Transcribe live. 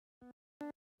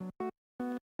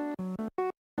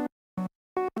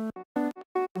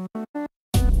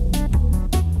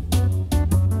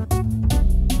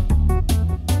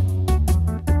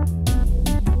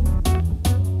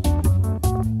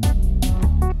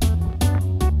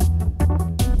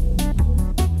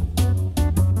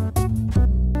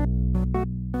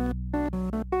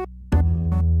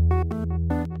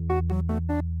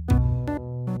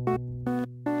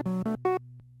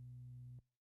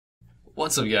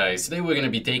What's up guys, today we're going to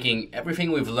be taking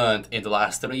everything we've learned in the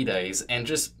last 3 days and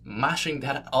just mashing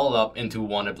that all up into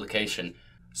one application.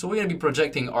 So we're going to be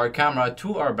projecting our camera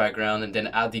to our background and then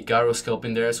add the gyroscope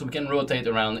in there so we can rotate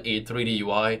around a 3D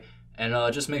UI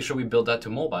and just make sure we build that to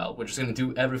mobile. We're just going to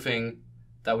do everything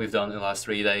that we've done in the last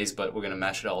 3 days, but we're going to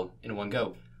mash it all in one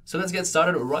go. So let's get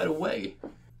started right away.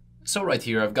 So right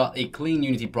here I've got a clean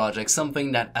Unity project,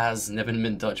 something that has never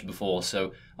been touched before.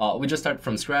 So we just start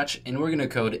from scratch and we're gonna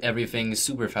code everything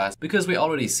super fast because we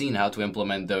already seen how to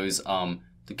implement those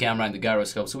the camera and the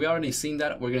gyroscope. So we already seen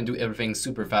that. We're gonna do everything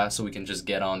super fast so we can just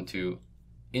get on to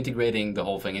integrating the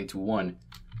whole thing into one.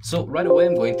 So right away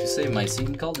I'm going to save my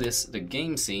scene, call this the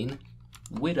game scene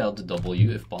without the W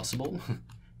if possible.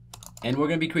 And we're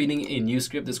gonna be creating a new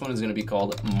script. This one is gonna be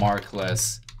called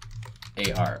Markless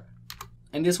AR.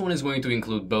 And this one is going to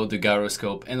include both the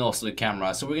gyroscope and also the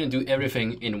camera. So we're going to do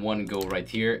everything in one go right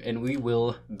here, and we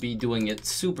will be doing it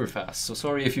super fast. So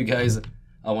sorry if you guys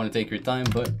want to take your time,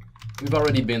 but we've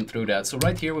already been through that. So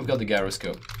right here we've got the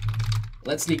gyroscope.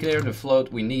 Let's declare the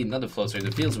float we need, not the float, sorry,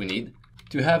 the fields we need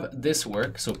to have this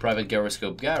work. So private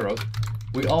gyroscope gyro.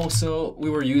 We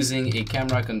were using a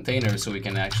camera container so we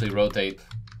can actually rotate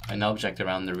an object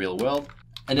around the real world.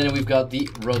 And then we've got the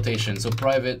rotation. So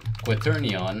private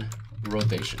quaternion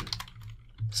rotation.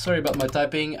 Sorry about my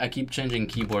typing, I keep changing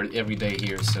keyboard every day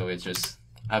here, so it's just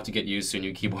I have to get used to a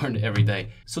new keyboard every day.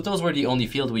 So those were the only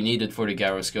field we needed for the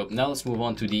gyroscope. Now let's move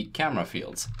on to the camera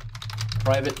fields.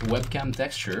 Private webcam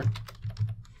texture.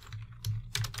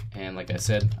 And like I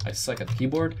said, I suck at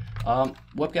keyboard.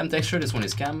 Webcam texture, this one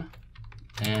is cam.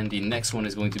 And the next one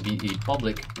is going to be a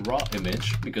public raw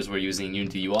image because we're using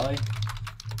Unity UI.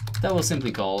 That we'll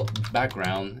simply call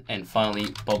background, and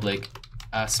finally public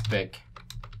aspect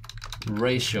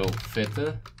ratio fit.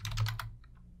 That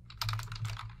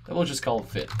we'll just call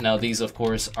fit. Now these of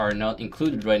course are not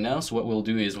included right now, so what we'll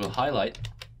do is we'll highlight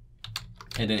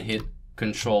and then hit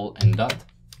Control and dot,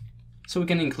 so we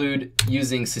can include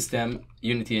using system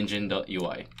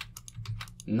unityengine.ui,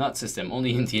 not system,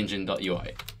 only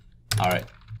unityengine.ui. Alright,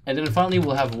 and then finally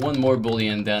we'll have one more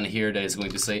boolean down here that is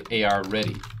going to say AR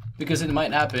ready. Because it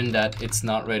might happen that it's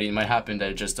not ready, it might happen that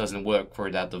it just doesn't work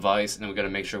for that device, and we gotta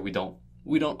make sure we don't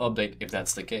update if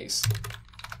that's the case.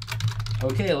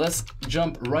 Okay, let's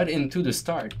jump right into the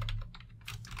start.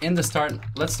 In the start,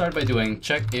 let's start by doing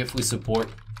check if we support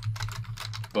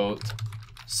both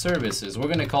services. We're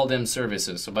gonna call them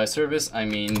services. So by service, I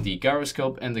mean the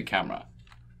gyroscope and the camera.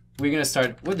 We're gonna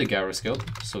start with the gyroscope,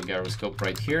 so gyroscope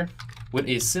right here, with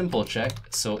a simple check.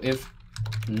 So if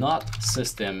not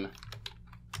system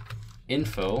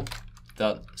info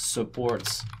that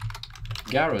supports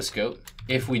gyroscope.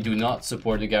 If we do not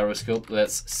support the gyroscope,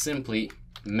 let's simply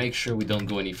make sure we don't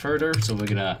go any further. So we're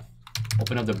gonna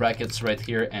open up the brackets right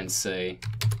here and say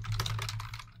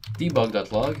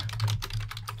debug.log.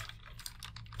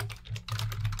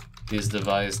 This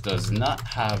device does not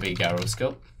have a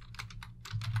gyroscope,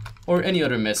 or any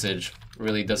other message.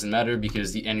 Really doesn't matter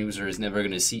because the end user is never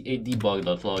gonna see a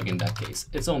debug.log in that case.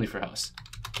 It's only for us.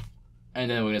 And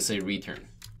then we're gonna say return.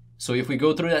 So if we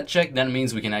go through that check, that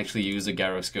means we can actually use the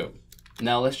gyroscope.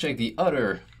 Now let's check the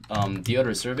other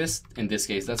service. In this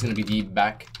case, that's gonna be the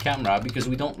back camera, because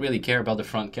we don't really care about the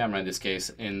front camera in this case.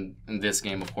 In this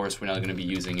game, of course, we're not gonna be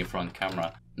using a front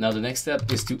camera. Now the next step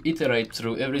is to iterate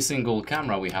through every single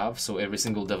camera we have, so every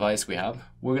single device we have.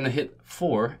 We're gonna hit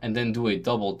 4 and then do a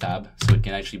double tab so it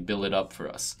can actually build it up for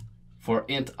us. For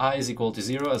int I is equal to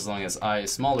 0, as long as I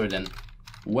is smaller than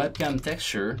webcam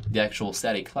texture, the actual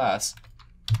static class,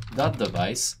 dot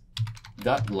device,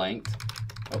 dot length,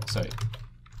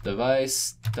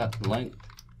 device, dot length,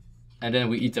 and then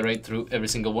we iterate through every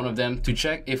single one of them to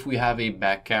check if we have a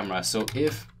back camera. So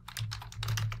if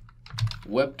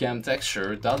webcam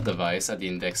texture dot device at the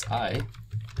index I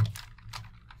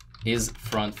is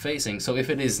front facing. So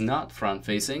if it is not front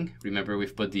facing, remember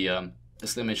we've put the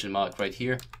exclamation mark right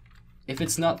here. If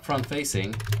it's not front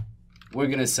facing, we're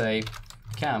gonna say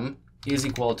cam is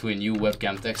equal to a new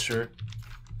webcam texture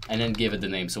and then give it the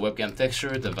name. So webcam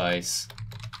texture device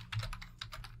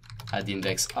at the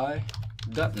index I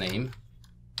dot name,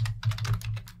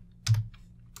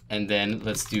 and then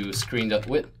let's do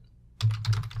screen.width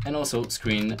and also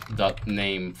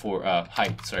screen.name for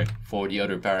height, for the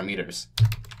other parameters.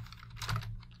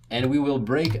 And we will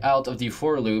break out of the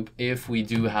for loop if we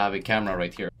do have a camera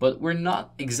right here. But we're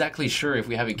not exactly sure if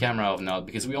we have a camera or not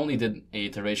because we only did an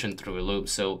iteration through a loop.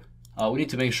 So we need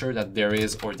to make sure that there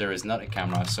is or there is not a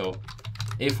camera. So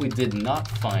if we did not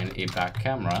find a back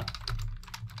camera,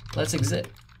 let's exit.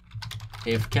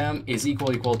 If cam is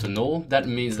equal to null, that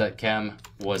means that cam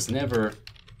was never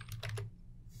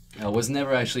was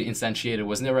never actually instantiated,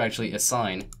 was never actually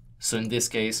assigned. So in this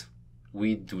case,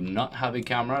 we do not have a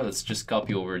camera. Let's just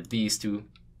copy over these two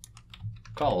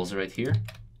calls right here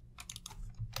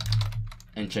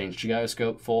and change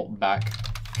gyroscope for back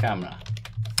camera.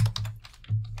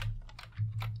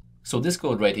 So this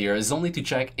code right here is only to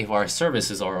check if our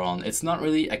services are on. It's not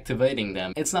really activating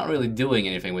them. It's not really doing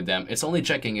anything with them. It's only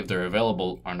checking if they're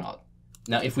available or not.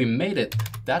 Now, if we made it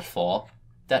that far,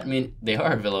 that means they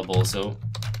are available. So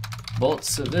both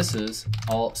services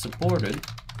are supported.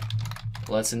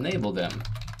 Let's enable them.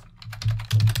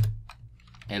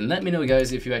 And let me know,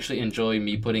 guys, if you actually enjoy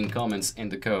me putting comments in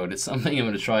the code. It's something I'm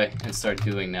going to try and start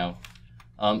doing now.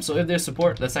 So if there's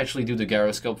support, let's actually do the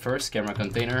gyroscope first. Camera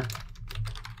container.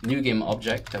 New game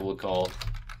object that we'll call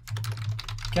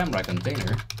camera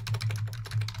container.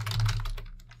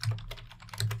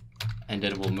 And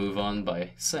then we'll move on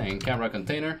by saying camera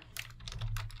container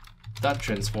dot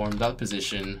transform dot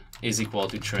position is equal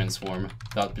to transform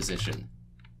dot position.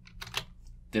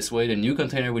 This way, the new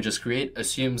container we just create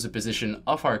assumes the position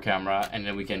of our camera, and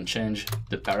then we can change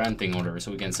the parenting order.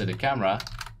 So we can say the camera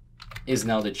is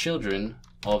now the children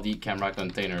of the camera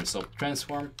container. So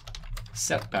transform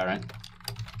set parent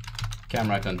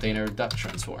camera container dot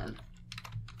transform.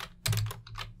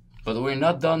 But we're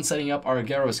not done setting up our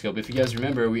gyroscope. If you guys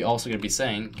remember, we also going to be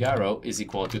saying gyro is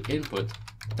equal to input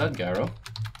dot gyro,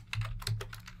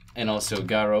 and also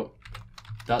gyro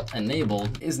dot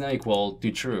enabled is now equal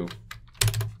to true.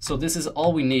 So this is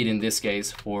all we need in this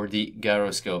case for the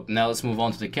gyroscope. Now let's move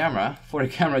on to the camera. For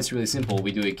the camera, it's really simple.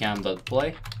 We do a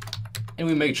cam.play and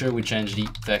we make sure we change the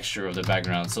texture of the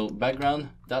background. So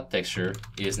background.texture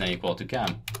is now equal to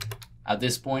cam. At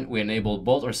this point, we enable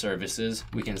both our services.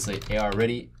 We can say AR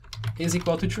ready is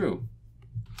equal to true.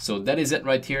 So that is it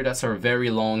right here. That's our very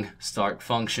long start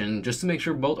function, just to make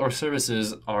sure both our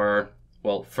services are,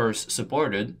 well, first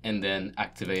supported and then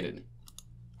activated.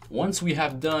 Once we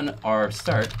have done our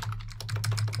start,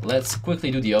 let's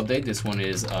quickly do the update. This one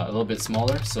is a little bit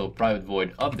smaller, so private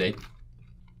void update.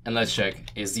 And let's check,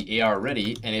 is the AR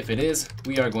ready? And if it is,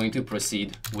 we are going to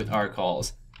proceed with our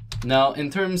calls. Now, in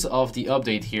terms of the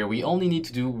update here, we only need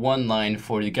to do one line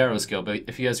for the gyroscope.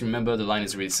 If you guys remember, the line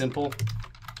is really simple.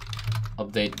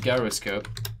 Update gyroscope.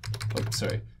 Oh,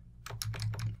 sorry.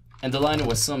 And the line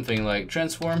was something like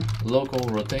transform local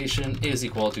rotation is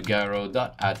equal to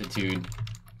gyro.attitude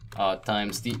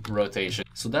times the rotation.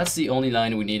 So that's the only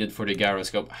line we needed for the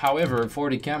gyroscope. However, for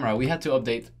the camera, we had to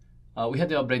update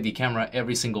the camera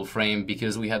every single frame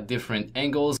because we had different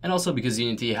angles, and also because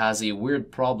Unity has a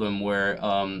weird problem where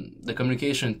the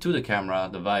communication to the camera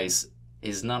device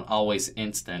is not always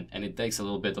instant, and it takes a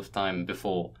little bit of time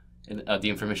before the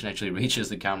information actually reaches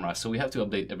the camera. So we have to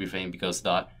update every frame because of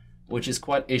that, which is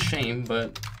quite a shame,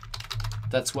 but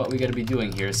that's what we're going to be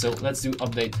doing here. So let's do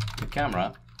update the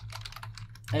camera,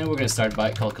 and we're going to start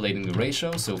by calculating the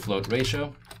ratio. So float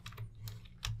ratio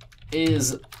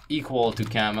is equal to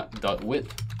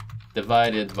cam.width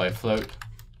divided by float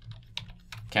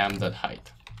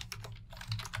cam.height.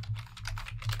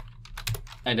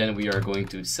 And then we are going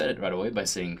to set it right away by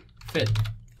saying fit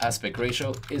aspect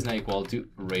ratio is now equal to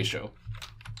ratio.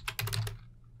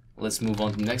 Let's move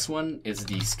on to the next one. It's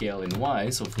the scale in Y,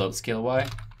 so float scale Y.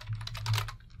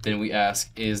 Then we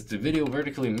ask, is the video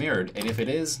vertically mirrored? And if it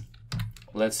is,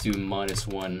 let's do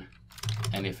 -1.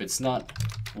 And if it's not,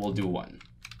 we'll do 1.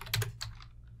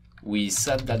 We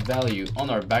set that value on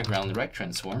our background rect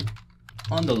transform.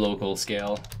 On the local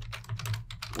scale,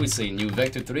 we say new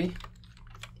vector 3,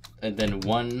 and then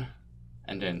 1,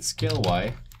 and then scale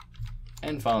Y,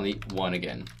 and finally 1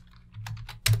 again.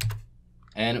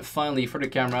 And finally, for the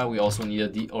camera, we also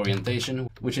needed the orientation,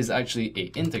 which is actually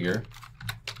a integer.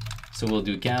 So we'll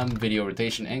do cam video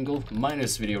rotation angle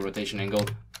minus video rotation angle,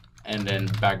 and then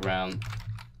background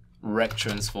rect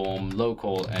transform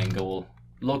local angle,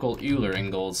 local Euler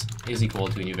angles is equal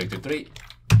to new vector 3,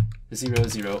 0,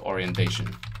 0 orientation.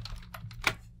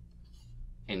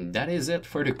 And that is it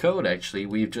for the code. Actually,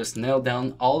 we've just nailed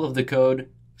down all of the code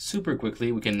super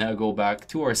quickly. We can now go back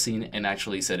to our scene and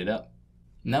actually set it up.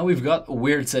 Now we've got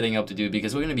weird setting up to do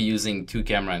because we're going to be using 2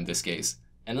 camera in this case.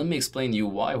 And let me explain to you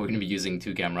why we're going to be using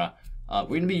 2 camera. We're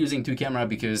going to be using 2 camera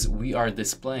because we are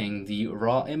displaying the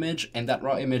raw image, and that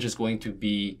raw image is going to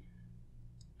be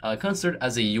considered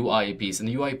as a UI piece, and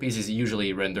the UI piece is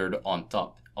usually rendered on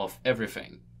top of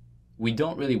everything. We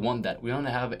don't really want that. We want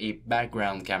to have a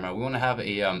background camera. We want to have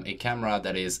a camera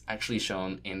that is actually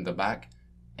shown in the back,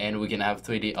 and we can have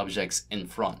 3D objects in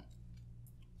front.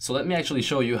 So let me actually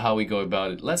show you how we go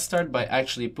about it. Let's start by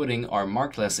actually putting our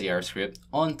Markless AR script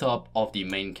on top of the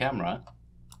main camera.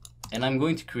 And I'm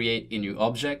going to create a new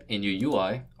object, a new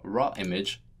UI, raw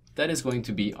image, that is going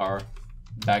to be our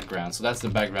background. So that's the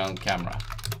background camera.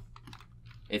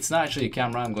 It's not actually a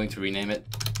camera, I'm going to rename it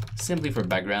simply for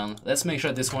background. Let's make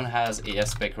sure this one has a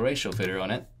aspect ratio filter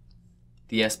on it.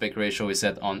 The aspect ratio is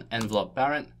set on envelope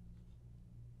parent.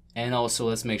 And also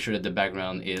let's make sure that the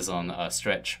background is on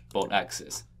stretch, both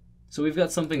axes. So we've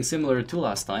got something similar to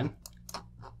last time.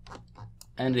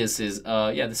 And this is,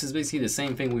 this is basically the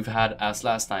same thing we've had as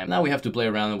last time. Now we have to play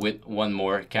around with one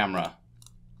more camera.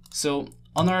 So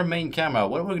on our main camera,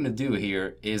 what we're going to do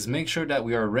here is make sure that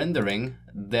we are rendering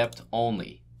depth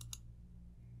only.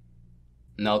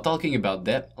 Now talking about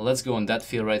depth, let's go on that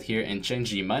field right here and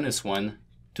change the -1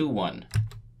 to 1.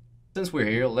 Since we're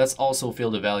here, let's also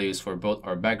fill the values for both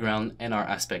our background and our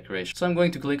aspect ratio. So I'm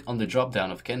going to click on the drop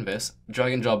down of canvas,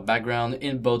 drag and drop background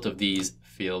in both of these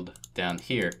fields down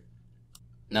here.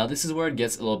 Now this is where it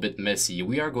gets a little bit messy.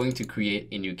 We are going to create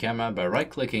a new camera by right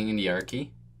clicking in the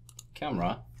hierarchy,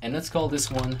 camera, and let's call this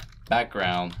one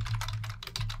background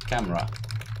camera.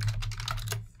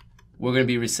 We're going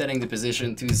to be resetting the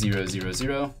position to 0, 0,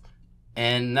 0.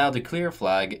 And now the clear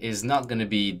flag is not going to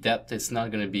be depth, it's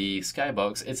not going to be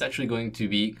skybox, it's actually going to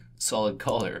be solid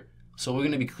color. So we're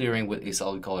going to be clearing with a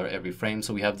solid color every frame,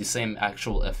 so we have the same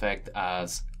actual effect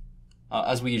as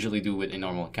we usually do with a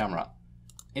normal camera.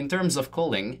 In terms of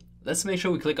culling, let's make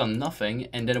sure we click on nothing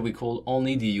and then we cull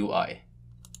only the UI.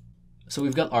 So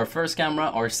we've got our first camera,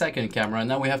 our second camera,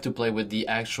 now we have to play with the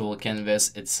actual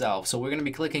canvas itself. So we're going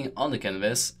to be clicking on the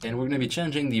canvas and we're going to be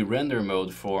changing the render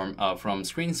mode from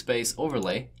screen space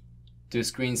overlay to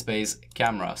screen space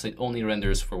camera, so it only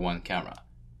renders for one camera.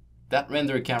 That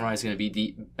render camera is going to be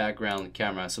the background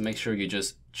camera, so make sure you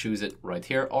just choose it right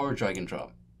here or drag and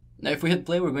drop. Now if we hit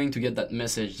play, we're going to get that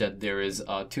message that there is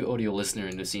 2 audio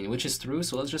listeners in the scene, which is true,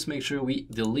 so let's just make sure we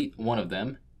delete one of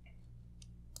them.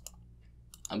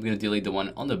 I'm going to delete the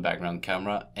one on the background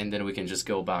camera, and then we can just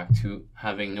go back to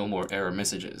having no more error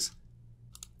messages.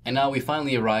 And now we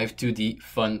finally arrive to the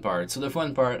fun part. So the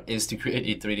fun part is to create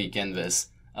a 3D canvas.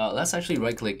 Let's actually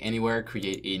right click anywhere,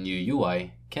 create a new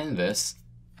UI canvas,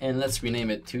 and let's rename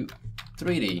it to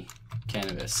 3D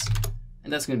canvas.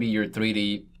 And that's going to be your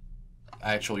 3D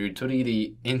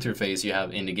interface you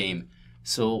have in the game.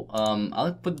 So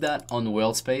I'll put that on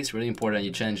world space, really important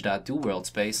you change that to world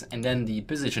space, and then the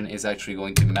position is actually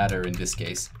going to matter in this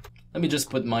case. Let me just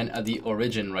put mine at the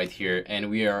origin right here, and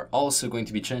we are also going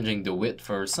to be changing the width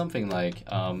for something like,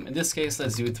 in this case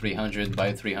let's do 300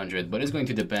 by 300, but it's going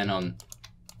to depend on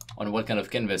what kind of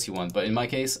canvas you want, but in my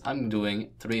case I'm doing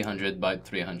 300 by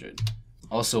 300.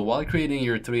 Also, while creating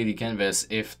your 3D canvas,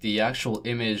 if the actual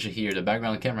image here, the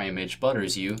background camera image,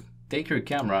 bothers you, take your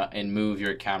camera and move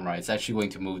your camera. It's actually going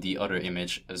to move the other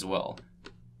image as well.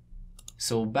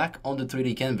 So back on the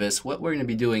 3D canvas, what we're going to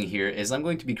be doing here is I'm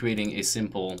going to be creating a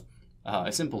simple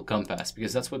compass,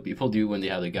 because that's what people do when they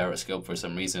have the gyroscope for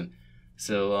some reason.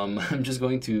 So I'm just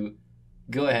going to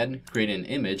go ahead, create an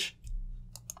image,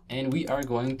 and we are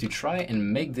going to try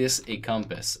and make this a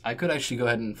compass. I could actually go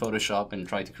ahead and Photoshop and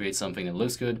try to create something that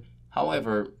looks good.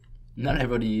 However, not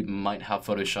everybody might have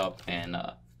Photoshop,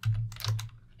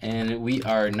 and we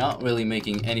are not really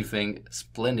making anything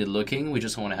splendid looking. We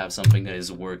just want to have something that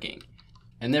is working.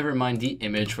 And never mind the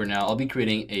image for now. I'll be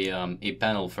creating a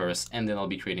panel first, and then I'll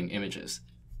be creating images.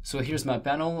 So here's my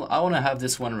panel. I want to have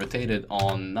this one rotated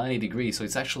on 90 degrees, so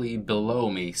it's actually below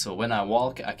me. So when I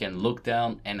walk, I can look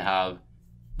down and have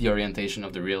the orientation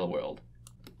of the real world.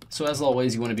 So as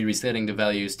always, you want to be resetting the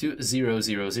values to 0,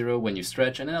 0, 0 when you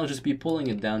stretch, and then I'll just be pulling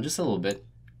it down just a little bit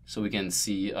so we can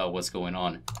see what's going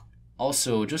on.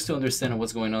 Also, just to understand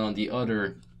what's going on the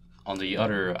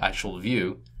other actual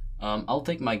view, I'll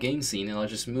take my game scene and I'll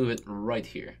just move it right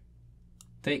here.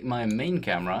 Take my main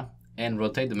camera and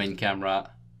rotate the main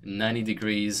camera 90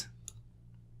 degrees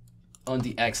on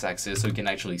the x-axis so you can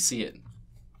actually see it.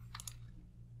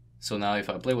 So now if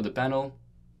I play with the panel,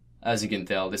 as you can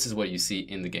tell, this is what you see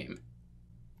in the game.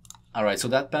 Alright, so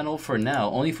that panel for now,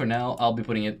 only for now, I'll be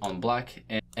putting it on black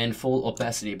and full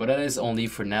opacity, but that is only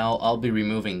for now. I'll be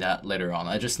removing that later on.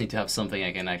 I just need to have something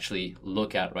I can actually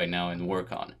look at right now and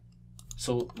work on.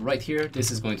 So right here,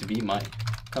 this is going to be my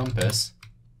compass.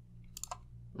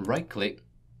 Right click,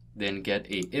 then get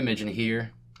a image in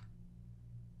here.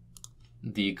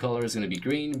 The color is going to be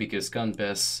green because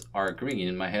compass are green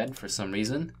in my head for some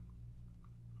reason.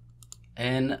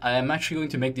 And I am actually going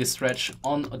to make this stretch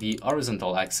on the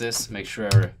horizontal axis, make sure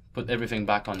I put everything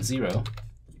back on 0.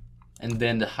 And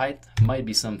then the height might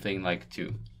be something like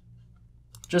 2.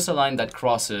 Just a line that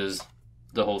crosses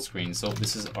the whole screen. So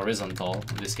this is horizontal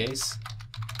in this case.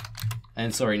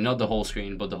 And sorry, not the whole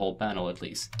screen, but the whole panel at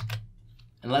least.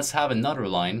 And let's have another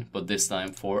line, but this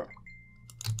time for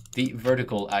the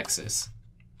vertical axis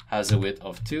has a width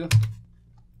of 2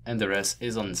 and the rest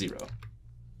is on 0.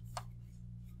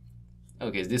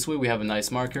 Okay, this way we have a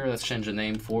nice marker. Let's change the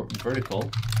name for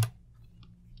vertical.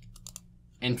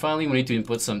 And finally, we need to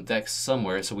input some text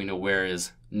somewhere so we know where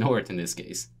is north in this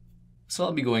case. So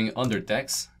I'll be going under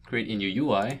text, create a new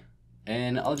UI,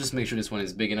 and I'll just make sure this one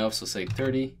is big enough, so say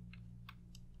 30.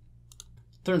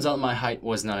 Turns out my height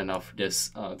was not enough for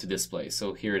this to display,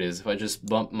 so here it is. If I just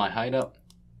bump my height up,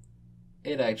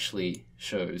 it actually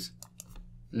shows.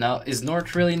 Now, is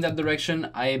north really in that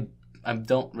direction? I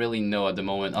don't really know at the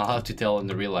moment. I'll have to tell in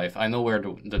the real life. I know where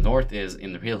the north is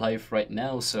in the real life right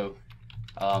now, so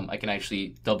I can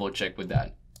actually double check with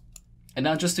that. And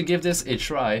now just to give this a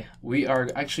try, we are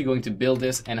actually going to build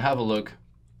this and have a look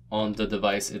on the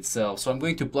device itself. So I'm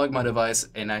going to plug my device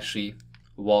and actually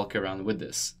walk around with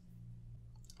this.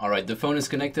 Alright, the phone is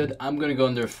connected. I'm going to go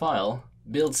under File,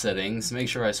 Build Settings, make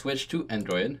sure I switch to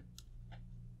Android.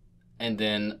 And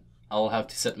then I'll have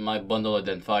to set my bundle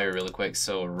identifier really quick.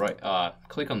 So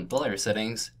click on Player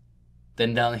Settings.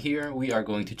 Then down here, we are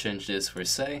going to change this for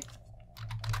say,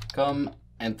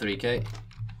 N3K.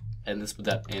 And let's put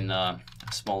that in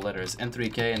small letters,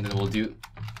 N3K, and then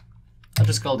I'll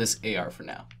just call this AR for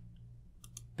now.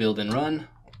 Build and run,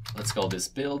 let's call this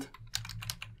build.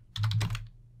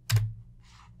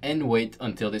 And wait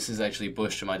until this is actually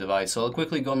pushed to my device. So I'll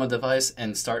quickly go on my device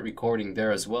and start recording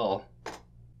there as well.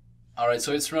 Alright,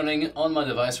 so it's running on my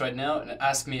device right now, and it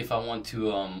asks me if I want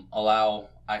to allow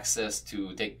access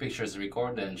to take pictures and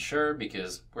record, then sure,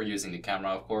 because we're using the camera,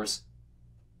 of course.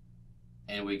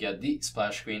 And we get the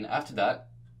splash screen. After that,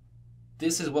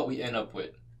 this is what we end up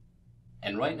with.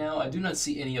 And right now, I do not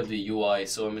see any of the UI,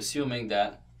 so I'm assuming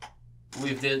that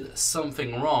we did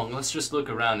something wrong. Let's just look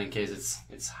around in case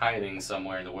it's hiding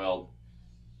somewhere in the world.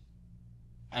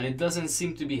 And it doesn't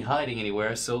seem to be hiding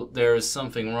anywhere, so there is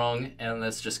something wrong, and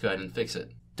let's just go ahead and fix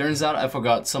it. Turns out I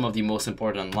forgot some of the most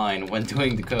important line when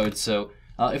doing the code, so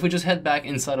if we just head back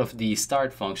inside of the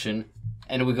start function,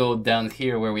 and we go down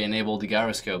here where we enable the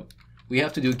gyroscope, we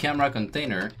have to do camera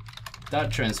container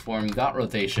dot transform dot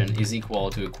rotation is equal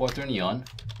to a quaternion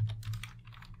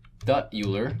dot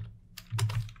Euler,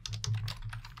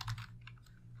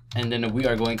 and then we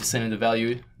are going to send in the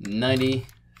value 90,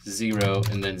 0,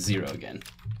 and then 0 again.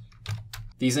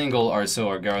 These angles are so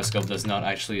our gyroscope does not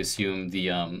actually assume the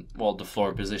the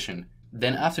floor position.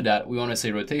 Then after that, we want to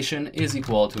say rotation is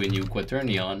equal to a new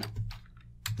quaternion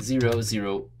 0,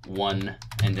 0, 1,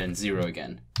 and then 0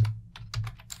 again.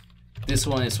 This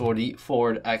one is for the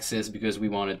forward axis because we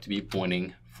want it to be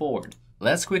pointing forward.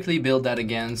 Let's quickly build that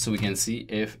again so we can see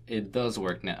if it does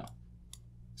work now.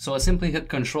 So I simply hit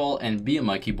Ctrl and B on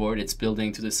my keyboard. It's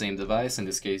building to the same device, in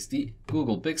this case the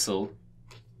Google Pixel,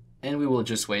 and we will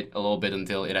just wait a little bit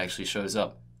until it actually shows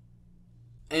up.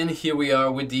 And here we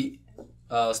are with the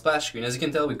splash screen. As you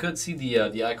can tell, we could see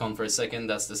the icon for a second.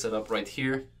 That's the setup right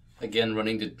here. Again,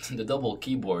 running the double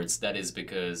keyboards. That is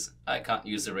because I can't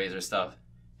use the Razer stuff.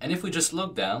 And if we just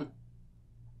look down,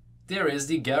 there is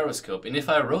the gyroscope. And if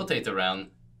I rotate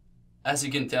around, as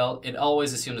you can tell, it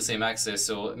always assumes the same axis.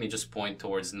 So let me just point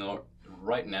towards north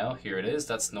right now. Here it is,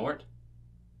 that's north.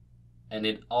 And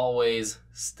it always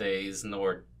stays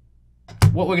north.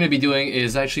 What we're going to be doing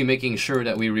is actually making sure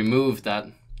that we remove that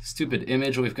stupid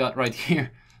image we've got right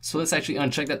here. So let's actually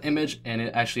uncheck that image, and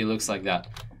it actually looks like that.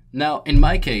 Now, in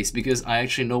my case, because I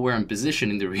actually know where I'm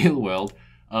positioned in the real world,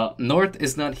 north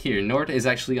is not here. North is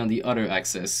actually on the other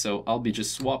axis. So I'll be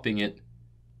just swapping it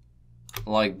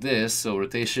like this. So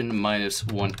rotation minus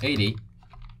 180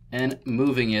 and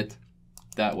moving it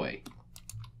that way.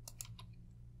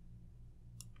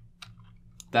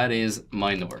 That is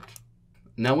my north.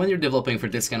 Now, when you're developing for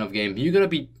this kind of game, you're going to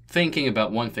be thinking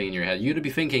about one thing in your head. You're going to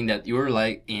be thinking that you're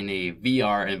like in a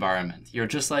VR environment. You're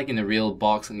just like in a real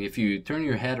box, and if you turn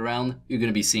your head around, you're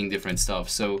going to be seeing different stuff.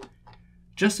 So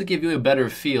just to give you a better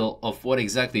feel of what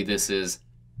exactly this is,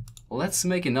 let's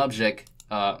make an object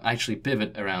actually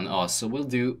pivot around us. So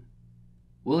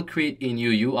we'll create a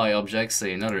new UI object,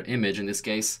 say another image in this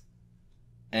case,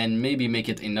 and maybe make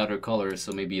it another color,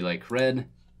 so maybe like red.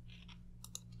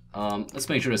 Let's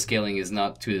make sure the scaling is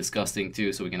not too disgusting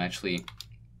too, so we can actually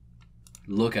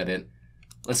look at it.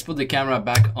 Let's put the camera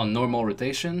back on normal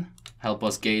rotation, help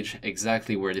us gauge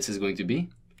exactly where this is going to be.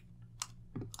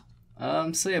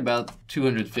 Say about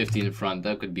 250 in front,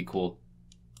 that could be cool.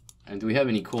 And do we have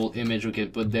any cool image we can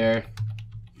put there?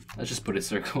 Let's just put a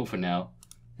circle for now.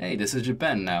 Hey, this is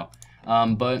Japan now.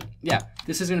 But yeah,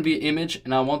 this is going to be an image,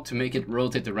 and I want to make it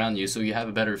rotate around you so you have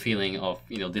a better feeling of,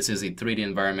 you know, this is a 3D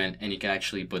environment and you can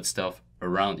actually put stuff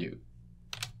around you.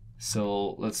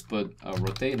 So let's put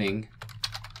rotating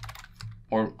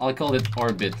or I'll call it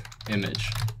orbit image.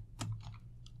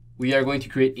 We are going to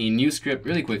create a new script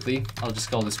really quickly. I'll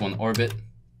just call this one orbit.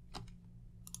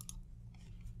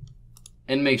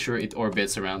 And make sure it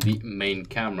orbits around the main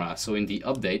camera. So in the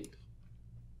update,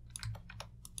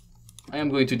 I am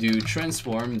going to do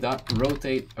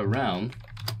transform.rotate around.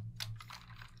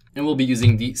 And we'll be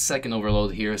using the second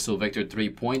overload here. So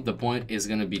vector3 point, the point is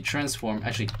going to be transform,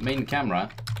 actually main camera,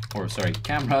 or sorry,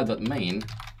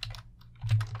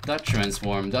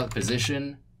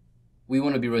 camera.main.transform.position. We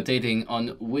want to be rotating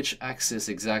on which axis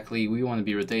exactly? We want to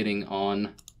be rotating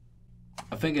on,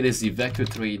 I think it is the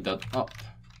vector3.up.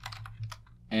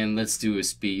 And let's do a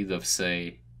speed of,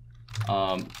 say,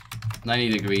 90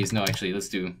 degrees. No, actually, let's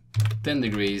do 10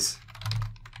 degrees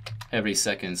every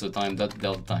second. So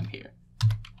time.delta time here.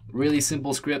 Really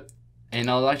simple script. And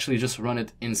I'll actually just run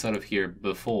it inside of here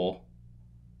before,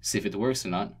 see if it works or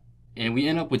not. And we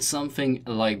end up with something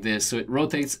like this. So it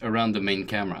rotates around the main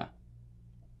camera.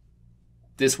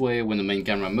 This way, when the main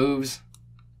camera moves,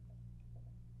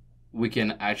 we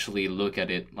can actually look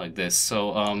at it like this.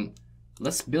 So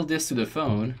let's build this to the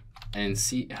phone and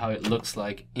see how it looks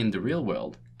like in the real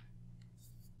world.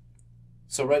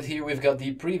 So right here we've got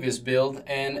the previous build,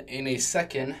 and in a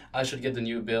second I should get the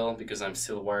new build because I'm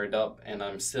still wired up and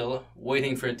I'm still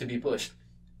waiting for it to be pushed.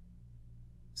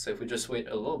 So if we just wait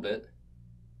a little bit.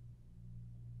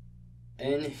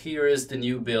 And here is the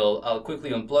new build. I'll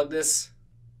quickly unplug this.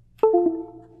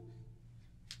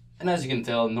 And as you can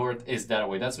tell, north is that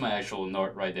way. That's my actual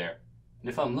north right there. And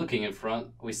if I'm looking in front,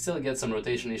 we still get some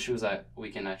rotation issues that we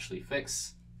can actually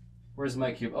fix. Where's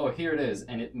my cube? Oh, here it is.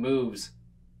 And it moves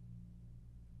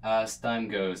as time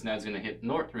goes. Now it's going to hit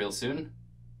north real soon.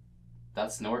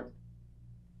 That's north.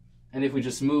 And if we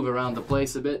just move around the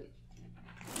place a bit.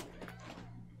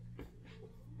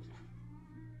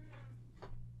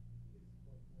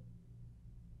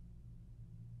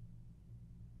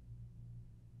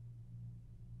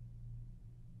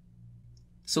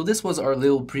 So this was our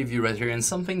little preview right here, and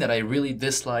something that I really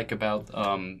dislike about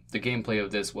the gameplay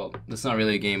of this, well, it's not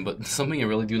really a game, but something I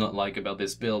really do not like about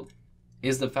this build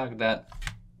is the fact that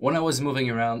when I was moving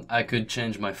around, I could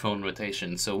change my phone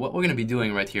rotation. So what we're going to be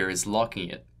doing right here is locking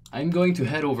it. I'm going to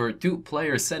head over to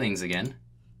player settings again.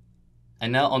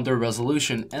 And now under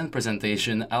resolution and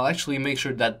presentation, I'll actually make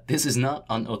sure that this is not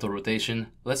on auto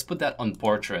rotation. Let's put that on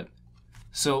portrait.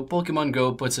 So Pokemon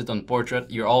Go puts it on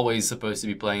portrait. You're always supposed to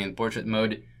be playing in portrait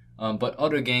mode, but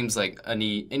other games like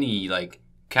any like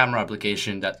camera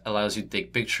application that allows you to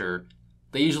take picture,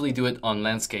 they usually do it on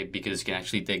landscape because you can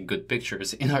actually take good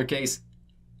pictures. In our case,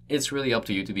 it's really up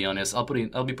to you, to be honest. I'll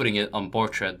be putting it on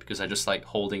portrait because I just like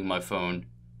holding my phone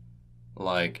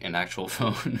like an actual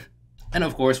phone. And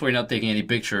of course, we're not taking any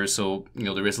pictures, so you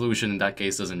know the resolution in that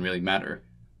case doesn't really matter.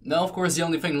 Now, of course, the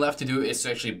only thing left to do is to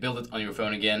actually build it on your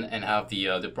phone again and have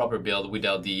the proper build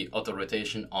without the auto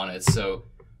rotation on it. So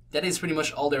that is pretty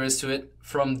much all there is to it.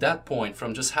 From that point,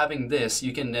 from just having this,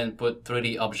 you can then put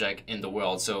 3D object in the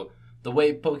world. So the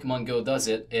way Pokemon Go does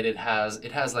it, it has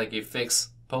like a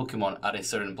fixed Pokemon at a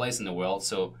certain place in the world.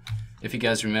 So if you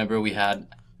guys remember, we had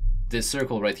this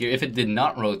circle right here. If it did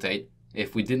not rotate,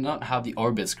 if we did not have the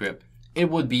orbit script, it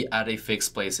would be at a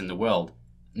fixed place in the world.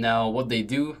 Now, what they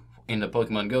do in the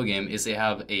Pokemon Go game is they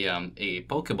have a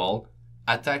Pokeball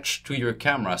attached to your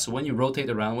camera. So when you rotate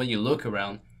around, when you look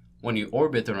around, when you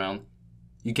orbit around,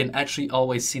 you can actually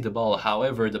always see the ball.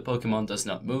 However, the Pokemon does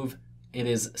not move. It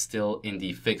is still in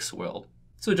the fixed world.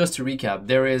 So just to recap,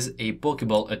 there is a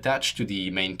Pokeball attached to the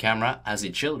main camera as a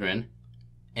children.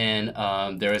 And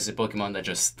there is a Pokemon that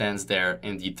just stands there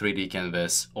in the 3D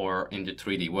canvas or in the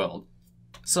 3D world.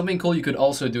 Something cool you could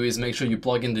also do is make sure you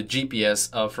plug in the GPS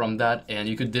from that, and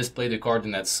you could display the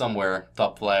coordinates somewhere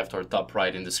top left or top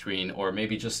right in the screen, or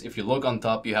maybe just if you look on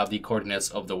top you have the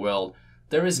coordinates of the world.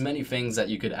 There is many things that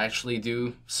you could actually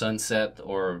do, sunset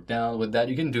or down with that.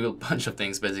 You can do a bunch of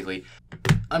things basically.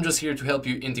 I'm just here to help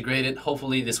you integrate it.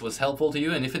 Hopefully this was helpful to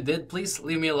you, and if it did, please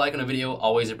leave me a like on the video.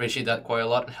 Always appreciate that quite a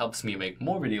lot. It helps me make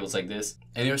more videos like this.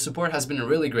 And your support has been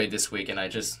really great this week, and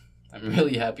I'm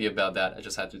really happy about that. I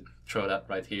just had to throw that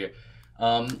right here.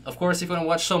 Of course, if you want to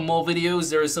watch some more videos,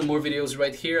 there are some more videos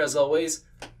right here as always.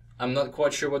 I'm not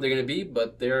quite sure what they're going to be,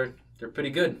 but they're pretty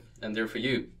good and they're for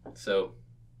you. So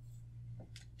you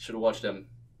should watch them.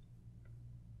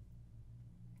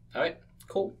 All right,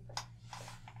 cool.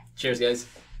 Cheers, guys.